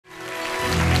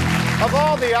Of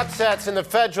all the upsets in the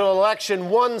federal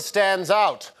election, one stands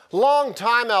out.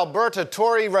 Longtime Alberta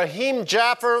Tory Raheem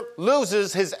Jaffer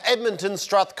loses his Edmonton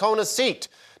Strathcona seat.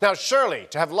 Now, surely,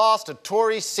 to have lost a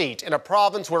Tory seat in a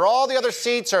province where all the other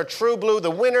seats are true blue,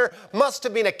 the winner must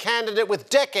have been a candidate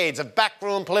with decades of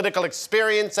backroom political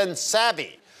experience and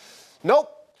savvy.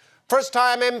 Nope.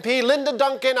 First-time MP Linda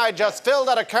Duncan, I just filled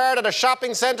out a card at a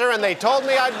shopping centre and they told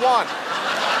me I'd won.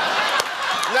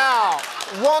 Now,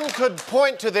 one could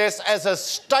point to this as a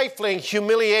stifling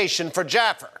humiliation for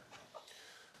Jaffer.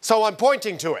 So I'm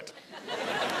pointing to it.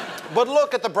 But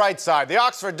look at the bright side. The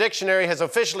Oxford Dictionary has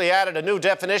officially added a new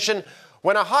definition.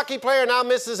 When a hockey player now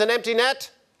misses an empty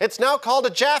net, it's now called a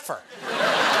Jaffer.